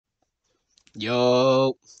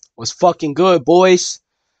Yo, what's fucking good, boys?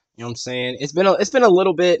 You know what I'm saying? It's been a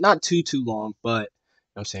little bit, not too long, but you know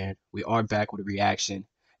what I'm saying? We are back with a reaction.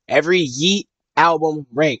 Every Yeat album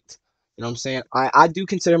ranked. You know what I'm saying? I do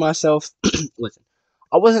consider myself listen,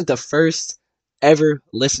 I wasn't the first ever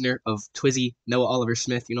listener of Twizzy Noah Oliver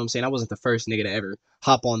Smith, you know what I'm saying? I wasn't the first nigga to ever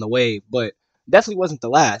hop on the wave, but definitely wasn't the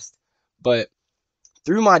last. But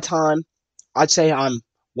through my time, I'd say I'm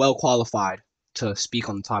well qualified to speak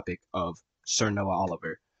on the topic of Sir Noah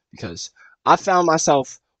Oliver because I found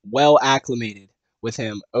myself well acclimated with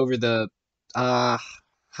him over the how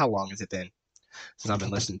long has it been since I've been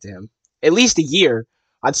listening to him? At least a year,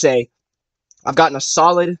 I'd say. I've gotten a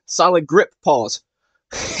solid grip. Pause.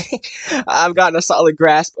 I've gotten a solid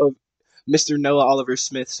grasp of Mr. Noah Oliver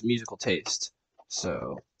Smith's musical taste.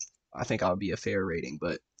 So I think I'll be a fair rating.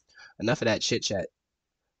 But enough of that chit chat.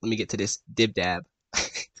 Let me get to this dib dab.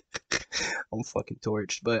 I'm fucking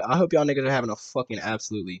torched. But I hope y'all niggas are having a fucking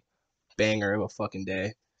absolutely banger of a fucking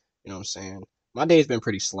day. You know what I'm saying? My day's been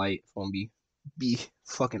pretty slight, if I'm gonna be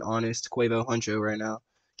fucking honest. Quavo Huncho right now.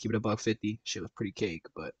 Keep it a $1.50. Shit was pretty cake,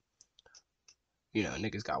 but you know,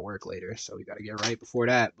 niggas got work later, so we gotta get right before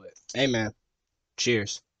that. But hey man,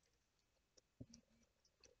 cheers.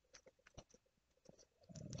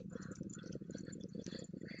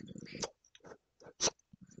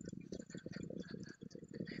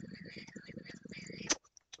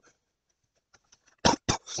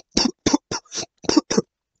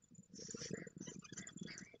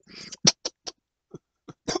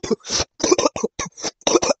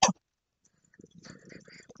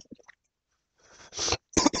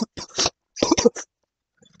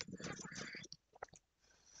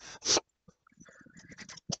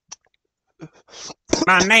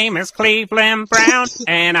 My name is Cleveland Brown,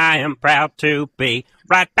 and I am proud to be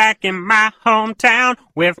right back in my hometown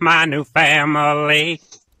with my new family.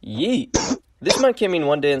 Yeat. This man came in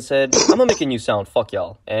one day and said, I'm gonna make a new sound, fuck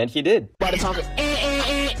y'all. And he did.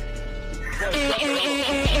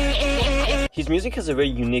 His music has a very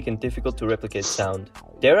unique and difficult to replicate sound.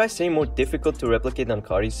 Dare I say more difficult to replicate than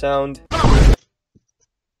Cardi's sound?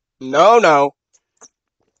 No.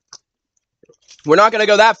 We're not gonna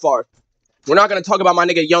go that far. We're not gonna talk about my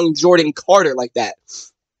nigga Young Jordan Carter like that.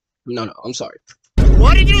 No, I'm sorry.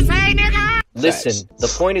 What did you say, nigga? Listen, the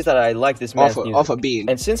point is that I like this man's music. Off a bean.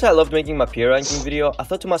 And since I loved making my peer ranking video, I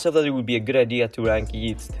thought to myself that it would be a good idea to rank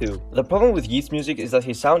Yeat's too. The problem with Yeat's music is that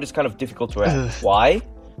his sound is kind of difficult to rank. Why?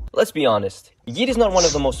 Let's be honest, Yeat is not one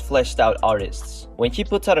of the most fleshed out artists. When he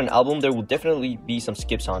puts out an album, there will definitely be some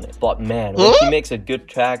skips on it. But man, when he makes a good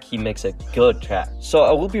track, he makes a good track. So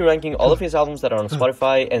I will be ranking all of his albums that are on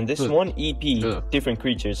Spotify and this one EP, Different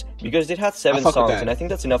Creatures, because it has 7 songs and I think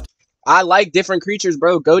that's enough I like Different Creatures,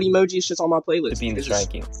 bro. Goat emoji is just on my playlist. to be in this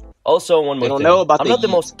ranking. Also, one more thing. I'm not the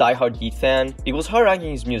most diehard Yeat fan. It was hard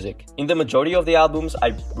ranking his music. In the majority of the albums,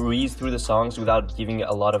 I breeze through the songs without giving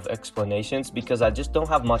a lot of explanations because I just don't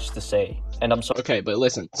have much to say. And I'm sorry. Okay, but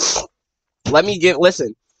listen.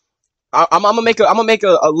 Listen. I'm gonna make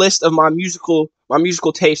a list of my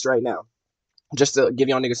musical taste right now, just to give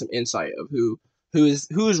y'all niggas some insight of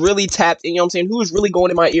who's really tapped in. You know what I'm saying? Who's really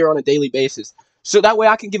going in my ear on a daily basis, so that way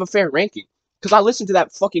I can give a fair ranking. Cause I listen to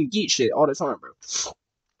that fucking Yeat shit all the time, bro.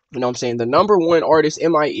 You know what I'm saying? The number one artist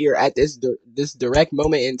in my ear at this direct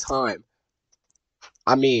moment in time.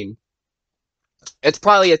 I mean, it's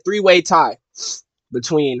probably a 3-way tie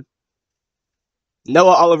between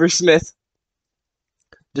Noah Oliver Smith,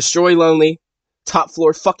 Destroy Lonely, Top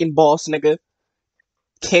Floor fucking boss nigga,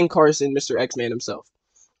 Ken Carson, Mr. X-Man himself.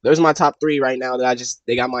 Those are my top 3 right now that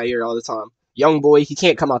they got my ear all the time. Young boy, he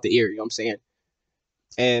can't come out the ear, you know what I'm saying?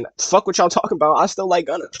 And fuck what y'all talking about, I still like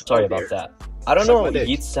Gunna. Sorry about that. I don't know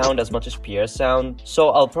Yeat's sound as much as Pierre's sound, so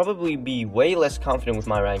I'll probably be way less confident with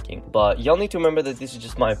my ranking. But y'all need to remember that this is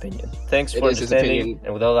just my opinion. Thanks for understanding,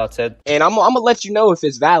 and with all that said... And I'm gonna let you know if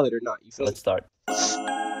it's valid or not, you feel Let's start.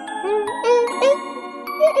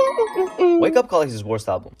 Wake Up Call is his worst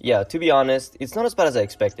album. Yeah, to be honest, it's not as bad as I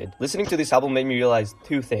expected. Listening to this album made me realize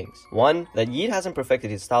 2 things. 1, that Yeat hasn't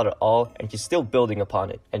perfected his style at all, and he's still building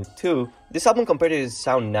upon it. And 2, this album compared to his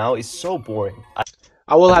sound now is so boring.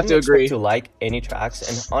 I will have to agree. To like any tracks,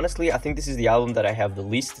 and honestly, I think this is the album that I have the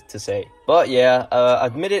least to say. But yeah,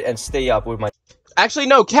 admit it and stay up with my... Actually,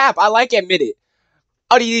 no, cap, I like Admit It.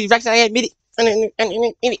 Oh, do you actually admit it?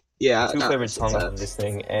 Yeah, two favorite songs of this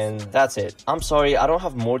thing, and that's it. I'm sorry, I don't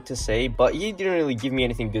have more to say, but he didn't really give me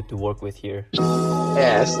anything good to work with here.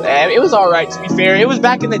 Yes, and it was alright, to be fair. It was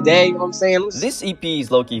back in the day, you know what I'm saying? This EP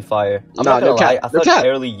is low-key fire. I'm not gonna lie, I thought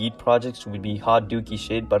early Yeat projects would be hot dookie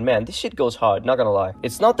shit, but man, this shit goes hard, not gonna lie.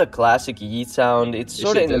 It's not the classic Yeat sound, it's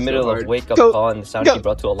sorta in the middle of Wake Up Call and the sound he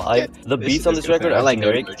brought to Alive. The beats on this record are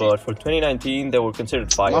generic, but for 2019, they were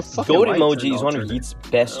considered fire. Goat Emoji is one of Yeat's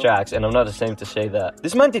best tracks, and I'm not ashamed to say that.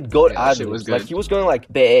 This man did goat ad-libs, like he was going like,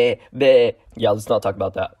 bleh, bleh. Yeah, let's not talk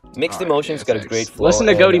about that. Mixed Emotions got a great flow. Listen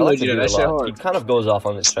to Goat Emoji, that shit hard. He kind of goes off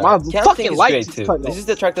on this track. Can't Think is great too. This is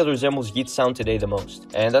the track that resembles Yeat's sound today the most.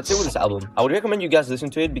 And that's it with this album. I would recommend you guys listen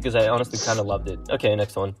to it because I honestly kind of loved it. Okay,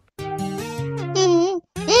 next one.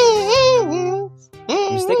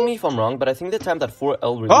 Mistake me if I'm wrong, but I think the time that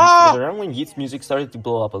 4L released was around when Yeat's music started to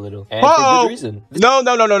blow up a little. And for good reason. No,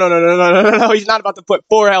 he's not about to put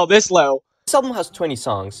 4L this low. This album has 20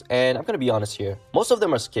 songs, and I'm gonna be honest here. Most of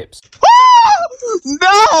them are skips.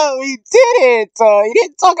 No, he didn't. He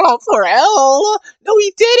didn't talk about 4L. No,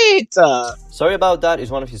 he didn't. Sorry About That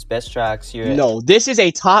is one of his best tracks here. No, this is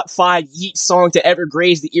a top 5 Yeat song to ever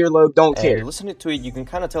graze the earlobe. Don't care. Listening to it, you can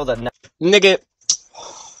kind of tell that now. Nigga,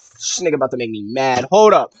 this nigga about to make me mad.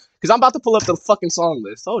 Hold up, because I'm about to pull up the fucking song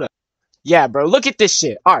list. Hold up. Yeah, bro, look at this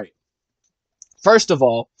shit. All right. First of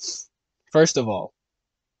all,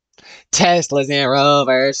 Teslas and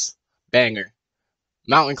Rovers, banger.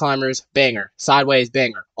 Mountain Climbers, banger. Sideways,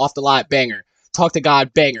 banger. Off the Lot, banger. Talk to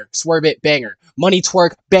God, banger. Swerve It, banger. Money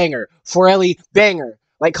Twerk, banger. Forelli, banger.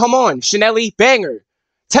 Like, come on. Chanelli, banger.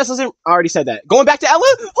 Teslas and... I already said that. Going back to Ella?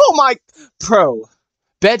 Oh my... Bro.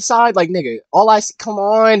 Bedside, like, nigga. All I see... Come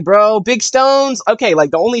on, bro. Big Stones? Okay, like,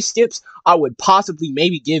 the only skips I would possibly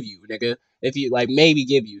maybe give you, nigga. If you, like, maybe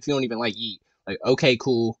give you. If you don't even like Yeat. Like, okay,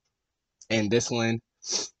 cool. And this one...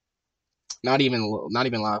 Not even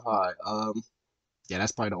Live High. Yeah,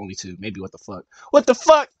 that's probably the only two. Maybe What the Fuck. What the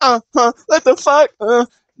fuck? What the fuck?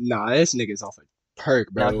 Nah, this nigga's off a perk,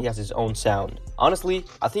 bro. Now he has his own sound. Honestly,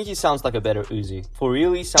 I think he sounds like a better Uzi. For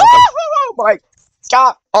real, he sounds like... Oh my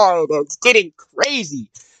god. Oh, that's getting crazy.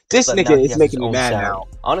 This nigga is making me mad now.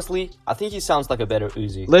 Honestly, I think he sounds like a better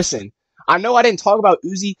Uzi. Listen, I know I didn't talk about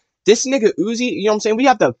Uzi. This nigga Uzi, you know what I'm saying? We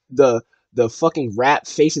have the fucking rap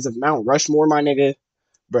faces of Mount Rushmore, my nigga.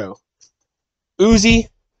 Bro. Uzi,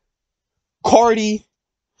 Cardi,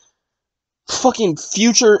 fucking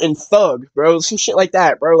Future and Thug, bro. Some shit like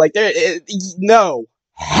that, bro. Like, no.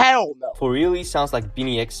 Hell no. For real, he sounds like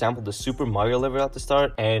Beanie X sampled the Super Mario level at the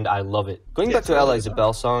start, and I love it. Going back to Ella is a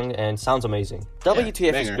Bell song, and sounds amazing.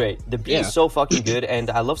 WTF is great. The beat is so fucking good,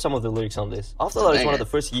 and I love some of the lyrics on this. Off the Lot is one of the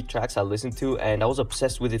first Yeat tracks I listened to, and I was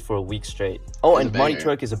obsessed with it for a week straight. Oh, and Money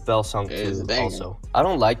Twerk is a Bell song too, also. I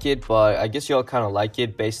don't like it, but I guess y'all kind of like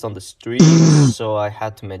it based on the streams, so I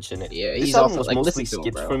had to mention it. Yeah, this album was mostly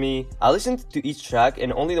skips for me. I listened to each track,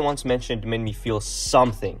 and only the ones mentioned made me feel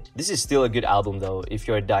something. This is still a good album though, if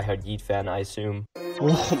you're a diehard Yeat fan, I assume.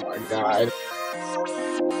 Oh my god.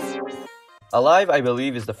 Alive, I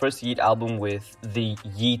believe, is the first Yeat album with the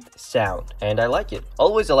Yeat sound, and I like it.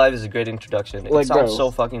 Always Alive is a great introduction. It sounds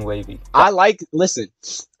so fucking wavy. Listen,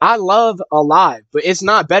 I love Alive, but it's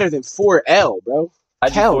not better than 4L, bro.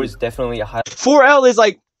 IG4 is definitely a high. 4L is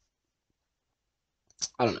like...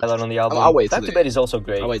 I don't know. On the album. I'll wait Back to Bed is also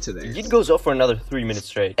great. I'll wait till there. Yeat goes off for another 3 minutes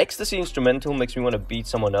straight. Ecstasy instrumental makes me want to beat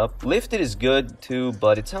someone up. Lifted is good too,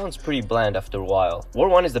 but it sounds pretty bland after a while. War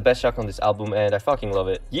 1 is the best track on this album, and I fucking love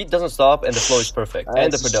it. Yeat doesn't stop, and the flow is perfect.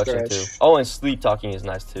 And the production too. Oh, and Sleep Talking is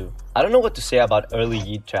nice too. I don't know what to say about early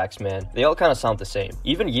Yeat tracks, man. They all kind of sound the same.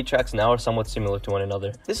 Even Yeat tracks now are somewhat similar to one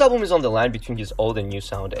another. This album is on the line between his old and new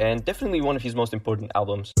sound, and definitely one of his most important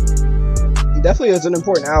albums. It definitely is an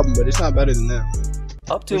important album, but it's not better than that.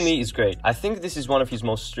 Up To Me is great. I think this is one of his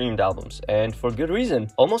most streamed albums, and for good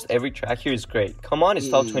reason. Almost every track here is great. Come On is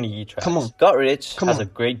top 20 Yeat tracks. Come on. Got Rich has a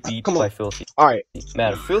great beat by Filthy. Alright.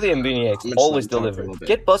 Man, Filthy and Beanie X always deliver.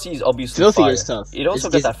 Get Bussy is obviously Filthy fire. Is tough. It also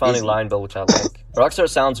got that Founding Line Bell, which I like. Rockstar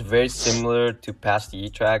sounds very similar to past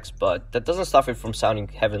Yeat tracks, but that doesn't stop it from sounding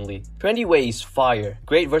heavenly. Trendy Way is fire.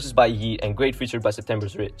 Great verses by Yeat and great featured by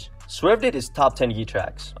September's Rich. Swerved It is top 10 Yeat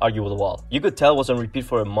tracks, argue with the wall. You Could Tell was on repeat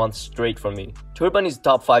for a month straight from me. Turban is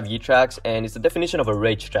top 5 Yeat tracks, and it's the definition of a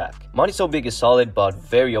rage track. Money So Big is solid, but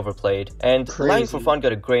very overplayed, and Lying for Fun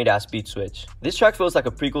got a great ass beat switch. This track feels like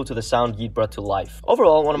a prequel to the sound Yeat brought to life.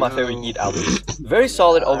 Overall, one of my favorite Yeat albums. Very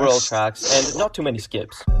solid overall tracks, and not too many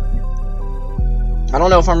skips. I don't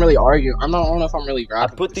know if I'm really arguing. I don't know if I'm really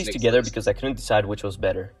rapping. I put these together because I couldn't decide which was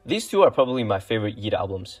better. These two are probably my favorite Yeat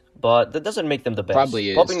albums. but that doesn't make them the best.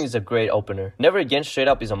 Probably is. Poppin' is a great opener. Never Again straight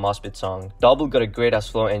up is a mosh pit song. Double got a great ass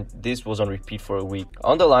flow, and this was on repeat for a week.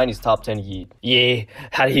 On the Line is top 10 Yeat. Yeah,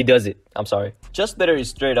 how he does it. I'm sorry. Just Better is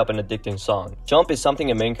straight up an addicting song. Jump is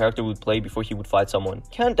something a main character would play before he would fight someone.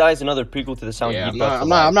 Can't Die is another prequel to the sound Yeat brought to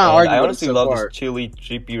life. I'm not arguing. I honestly so love far. this chilly,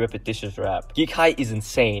 trippy, repetitious rap. Geek High is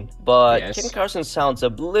insane, but Yes. Ken Carson sounds a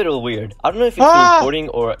little weird. I don't know if it's the recording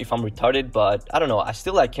or if I'm retarded, but I don't know. I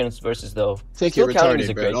still like Ken's verses though. Think Still you're Counting retarded, is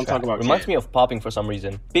a bro. great Don't track. talk about Reminds Ken. me of Popping for some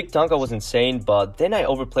reason. Big Tonka was insane, but then I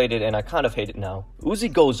overplayed it and I kind of hate it now.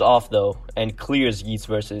 Uzi goes off though and clears Yeat's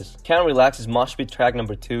verses. Can't Relax is mosh pit track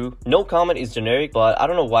number 2. No Comment is generic, but I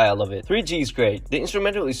don't know why I love it. 3G is great. The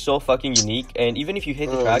instrumental is so fucking unique, and even if you hate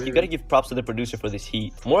the track, you gotta give props to the producer for this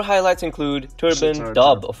heat. More highlights include Turban,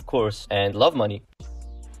 Dub, of course, and Love Money.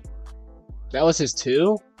 That was his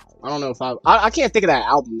 2? I don't know if I can't think of that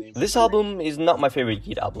album name. This album is not my favorite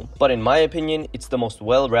Yeat album, but in my opinion, it's the most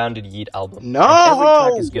well-rounded Yeat album. No! And every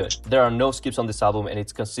track is good. There are no skips on this album, and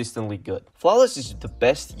it's consistently good. Flawless is the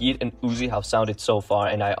best Yeat and Uzi have sounded so far,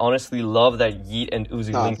 and I honestly love that Yeat and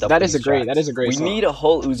Uzi linked up. That for is a these great. tracks. That is a great. We song. need a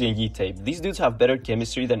whole Uzi and Yeat tape. These dudes have better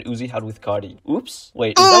chemistry than Uzi had with Cardi. Oops.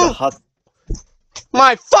 Wait, is that a hot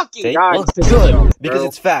My fucking take? god. Well, it's good, bro. because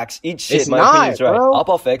it's facts. Eat shit, It's my not, opinion's right. bro. Up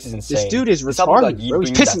Off X is insane. This dude is This album got retarded, Yeat bro. He's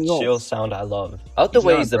bringing pissing that me off. chill sound I love. Out the He's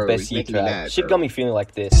Way not, is the bro. best He's Yeat making me track. mad, Shit bro. got me feeling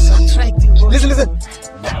like this. Listen.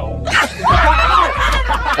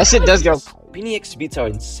 That shit does go. Beanie X beats are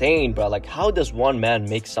insane, bro. Like, how does one man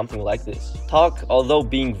make something like this? Talk, although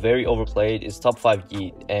being very overplayed, is top 5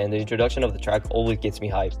 Yeat, and the introduction of the track always gets me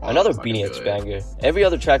hyped. Another Beanie X banger. Every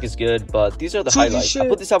other track is good, but these are the highlights. I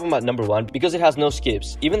put this album at number 1 because it has no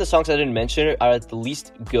skips. Even the songs I didn't mention are at the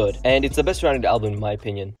least good, and it's the best rounded album in my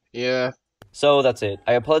opinion. Yeah. So that's it.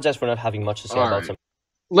 I apologize for not having much to say about some.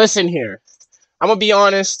 Listen here. I'm gonna be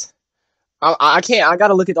honest. I can't. I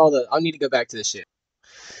gotta look at all the. I need to go back to this shit.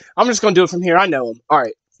 I'm just gonna do it from here. I know him. All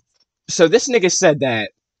right. So this nigga said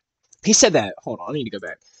that. He said that. Hold on. I need to go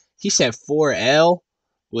back. He said 4L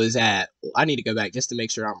was at. I need to go back just to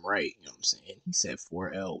make sure I'm right. You know what I'm saying? He said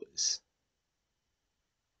 4L was.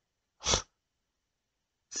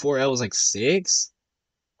 4L was like 6.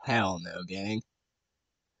 Hell no, gang.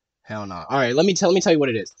 Hell no. All right. Let me tell you what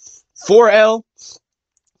it is. 4L.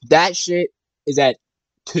 That shit is at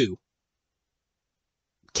 2.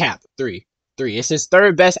 Cap 3. It's his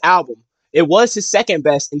 3rd best album. It was his 2nd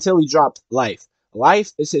best until he dropped Life.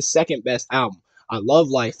 Life is his 2nd best album. I love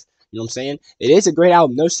Life. You know what I'm saying? It is a great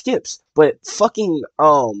album, no skips. But fucking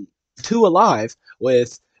 2 Alive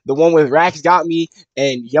with the one with Rax Got Me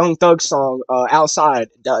and Young Thug's song Outside,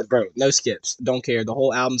 bro, no skips. Don't care. The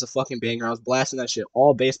whole album's a fucking banger. I was blasting that shit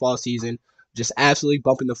all baseball season. Just absolutely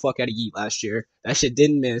bumping the fuck out of Yeat last year. That shit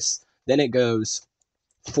didn't miss. Then it goes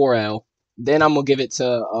 4L. Then I'm gonna give it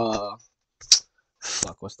to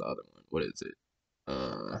fuck, what's the other one? What is it?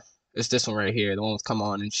 It's this one right here, the one with Come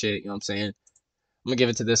On and shit, you know what I'm saying? I'm gonna give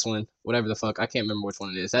it to this one, whatever the fuck. I can't remember which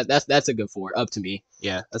one it is. That's a good 4, up to me.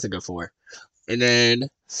 Yeah, that's a good 4. And then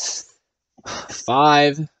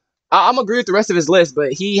 5. I'm agree with the rest of his list,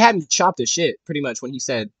 but he had me chopped to shit pretty much when he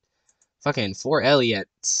said fucking 4L at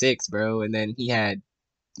 6, bro, and then he had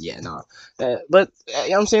but you know what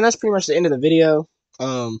I'm saying, that's pretty much the end of the video.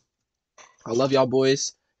 I love y'all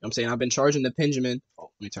boys. You know what I'm saying? I've been charging the Benjamin. Oh,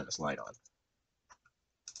 let me turn this light on.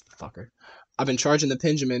 Fucker. I've been charging the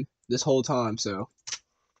Benjamin this whole time, so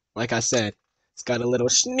like I said, it's got a little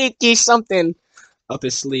sneaky something up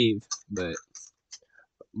his sleeve. But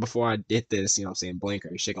before I did this, you know what I'm saying,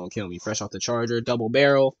 blinker, shit gonna kill me. Fresh off the charger, double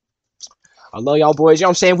barrel. I love y'all boys. You know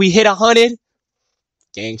what I'm saying? We hit 100.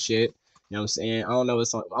 Gang shit. You know what I'm saying? I don't know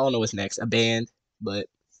what's next. A band, but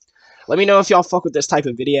let me know if y'all fuck with this type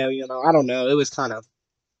of video. You know, I don't know. It was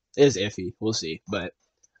iffy. We'll see. But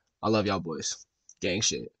I love y'all boys. Gang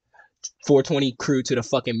shit. 420 crew to the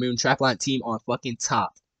fucking moon. Trapline team on fucking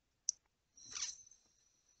top.